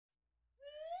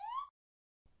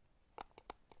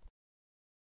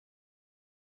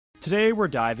Today we're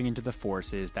diving into the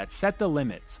forces that set the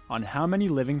limits on how many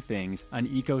living things an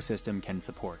ecosystem can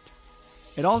support.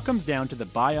 It all comes down to the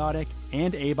biotic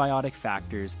and abiotic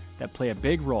factors that play a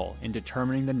big role in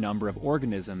determining the number of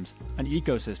organisms an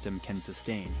ecosystem can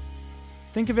sustain.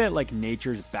 Think of it like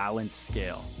nature's balanced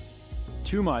scale.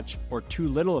 Too much or too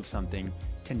little of something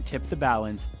can tip the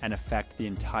balance and affect the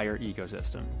entire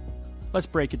ecosystem. Let's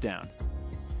break it down.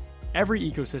 Every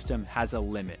ecosystem has a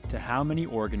limit to how many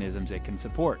organisms it can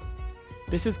support.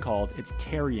 This is called its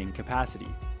carrying capacity.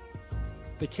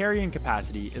 The carrying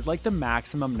capacity is like the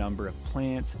maximum number of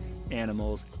plants,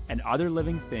 animals, and other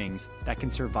living things that can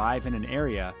survive in an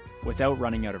area without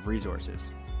running out of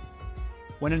resources.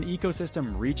 When an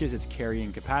ecosystem reaches its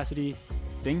carrying capacity,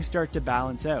 things start to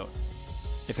balance out.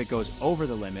 If it goes over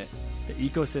the limit, the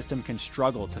ecosystem can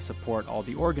struggle to support all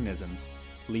the organisms,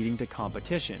 leading to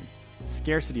competition,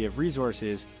 scarcity of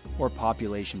resources, or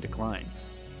population declines.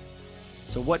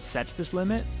 So what sets this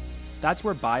limit? That's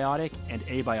where biotic and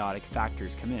abiotic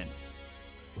factors come in.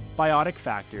 Biotic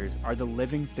factors are the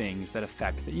living things that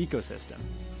affect the ecosystem.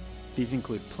 These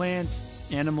include plants,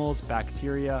 animals,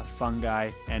 bacteria,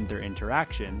 fungi, and their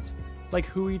interactions, like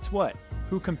who eats what,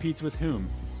 who competes with whom,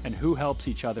 and who helps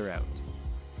each other out.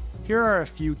 Here are a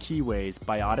few key ways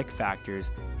biotic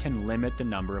factors can limit the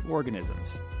number of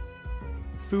organisms.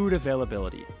 Food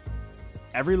availability.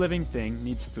 Every living thing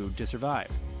needs food to survive.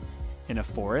 In a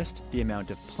forest, the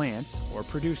amount of plants, or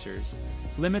producers,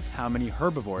 limits how many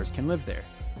herbivores can live there.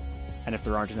 And if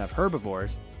there aren't enough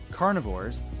herbivores,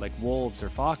 carnivores, like wolves or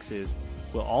foxes,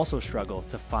 will also struggle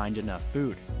to find enough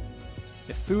food.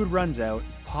 If food runs out,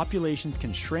 populations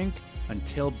can shrink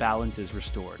until balance is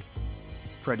restored.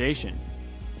 Predation.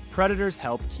 Predators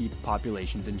help keep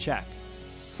populations in check.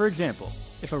 For example,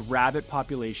 if a rabbit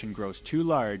population grows too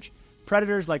large,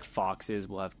 predators like foxes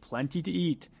will have plenty to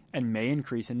eat and may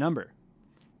increase in number.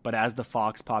 But as the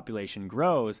fox population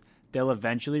grows, they'll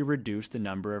eventually reduce the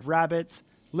number of rabbits,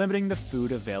 limiting the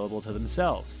food available to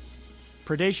themselves.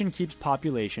 Predation keeps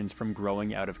populations from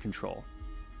growing out of control.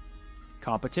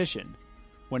 Competition.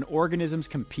 When organisms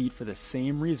compete for the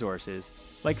same resources,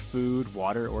 like food,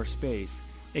 water, or space,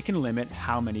 it can limit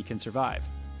how many can survive.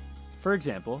 For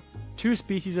example, two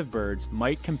species of birds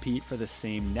might compete for the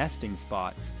same nesting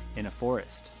spots in a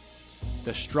forest.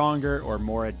 The stronger or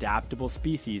more adaptable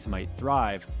species might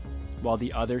thrive, while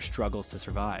the other struggles to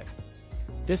survive.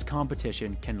 This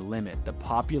competition can limit the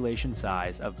population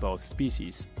size of both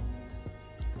species.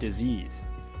 Disease.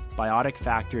 Biotic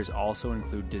factors also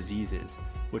include diseases,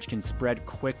 which can spread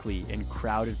quickly in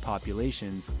crowded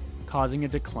populations, causing a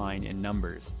decline in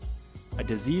numbers. A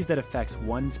disease that affects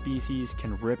one species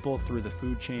can ripple through the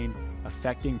food chain,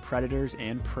 affecting predators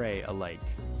and prey alike.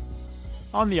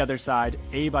 On the other side,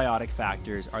 abiotic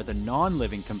factors are the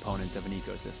non-living components of an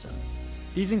ecosystem.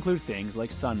 These include things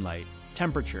like sunlight,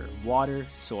 temperature, water,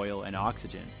 soil, and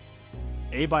oxygen.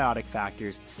 Abiotic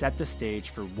factors set the stage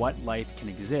for what life can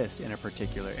exist in a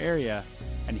particular area,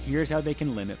 and here's how they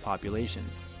can limit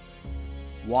populations.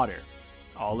 Water.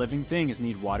 All living things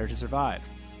need water to survive.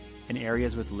 In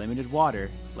areas with limited water,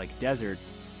 like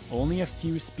deserts, only a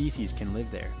few species can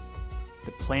live there.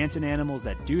 The plants and animals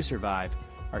that do survive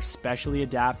are specially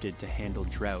adapted to handle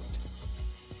drought.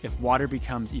 If water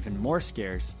becomes even more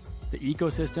scarce, the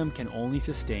ecosystem can only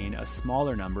sustain a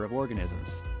smaller number of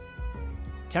organisms.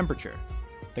 Temperature.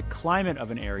 The climate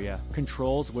of an area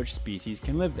controls which species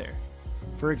can live there.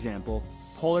 For example,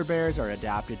 polar bears are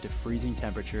adapted to freezing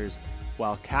temperatures,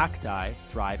 while cacti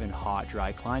thrive in hot,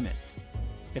 dry climates.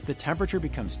 If the temperature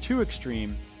becomes too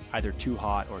extreme, either too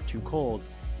hot or too cold,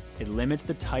 it limits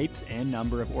the types and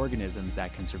number of organisms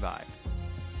that can survive.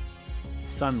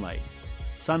 Sunlight.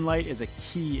 Sunlight is a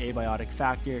key abiotic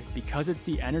factor because it's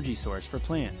the energy source for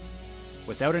plants.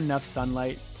 Without enough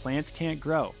sunlight, plants can't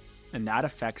grow, and that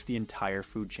affects the entire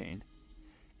food chain.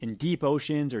 In deep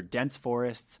oceans or dense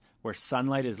forests where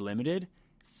sunlight is limited,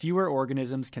 fewer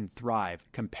organisms can thrive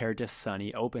compared to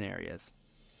sunny open areas.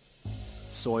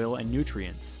 Soil and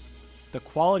nutrients. The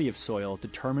quality of soil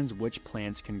determines which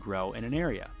plants can grow in an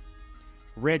area.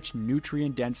 Rich,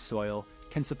 nutrient-dense soil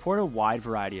can support a wide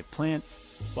variety of plants,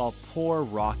 while poor,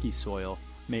 rocky soil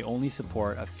may only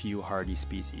support a few hardy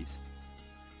species.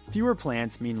 Fewer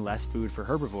plants mean less food for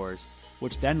herbivores,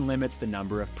 which then limits the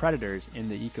number of predators in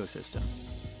the ecosystem.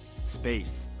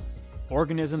 Space.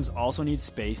 Organisms also need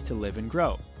space to live and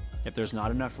grow. If there's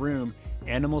not enough room,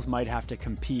 animals might have to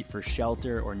compete for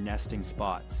shelter or nesting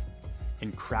spots.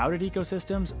 In crowded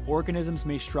ecosystems, organisms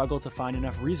may struggle to find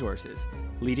enough resources,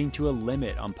 leading to a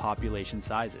limit on population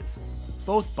sizes.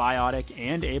 Both biotic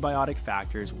and abiotic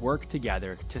factors work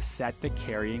together to set the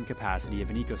carrying capacity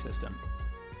of an ecosystem.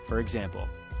 For example,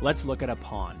 let's look at a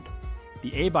pond.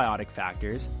 The abiotic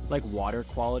factors, like water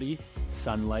quality,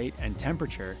 sunlight, and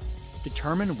temperature,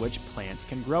 determine which plants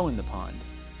can grow in the pond.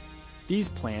 These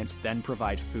plants then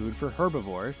provide food for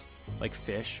herbivores, like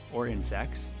fish or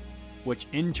insects, which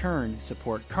in turn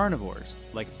support carnivores,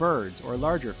 like birds or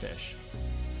larger fish.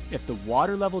 If the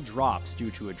water level drops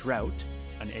due to a drought,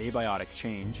 an abiotic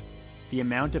change, the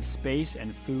amount of space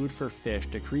and food for fish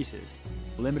decreases,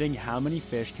 limiting how many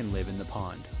fish can live in the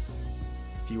pond.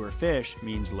 Fewer fish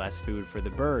means less food for the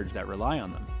birds that rely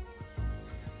on them.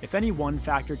 If any one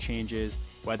factor changes,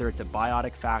 whether it's a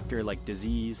biotic factor like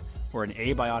disease or an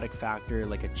abiotic factor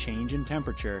like a change in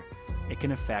temperature, it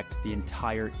can affect the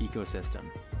entire ecosystem.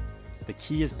 The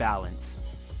key is balance.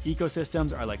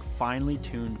 Ecosystems are like finely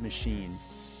tuned machines,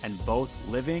 and both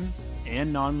living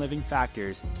and non-living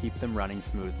factors keep them running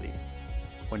smoothly.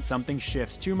 When something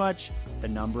shifts too much, the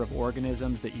number of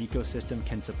organisms the ecosystem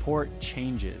can support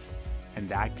changes, and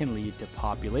that can lead to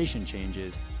population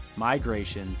changes,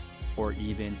 migrations, or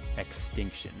even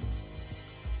extinctions.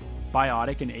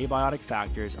 Biotic and abiotic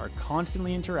factors are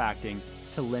constantly interacting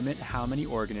to limit how many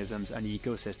organisms an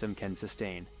ecosystem can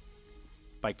sustain.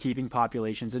 By keeping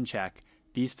populations in check,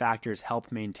 these factors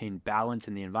help maintain balance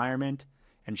in the environment,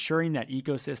 ensuring that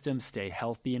ecosystems stay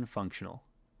healthy and functional.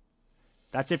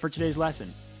 That's it for today's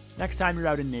lesson. Next time you're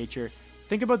out in nature,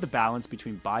 think about the balance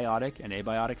between biotic and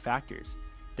abiotic factors.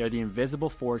 They're the invisible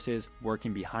forces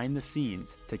working behind the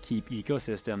scenes to keep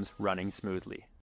ecosystems running smoothly.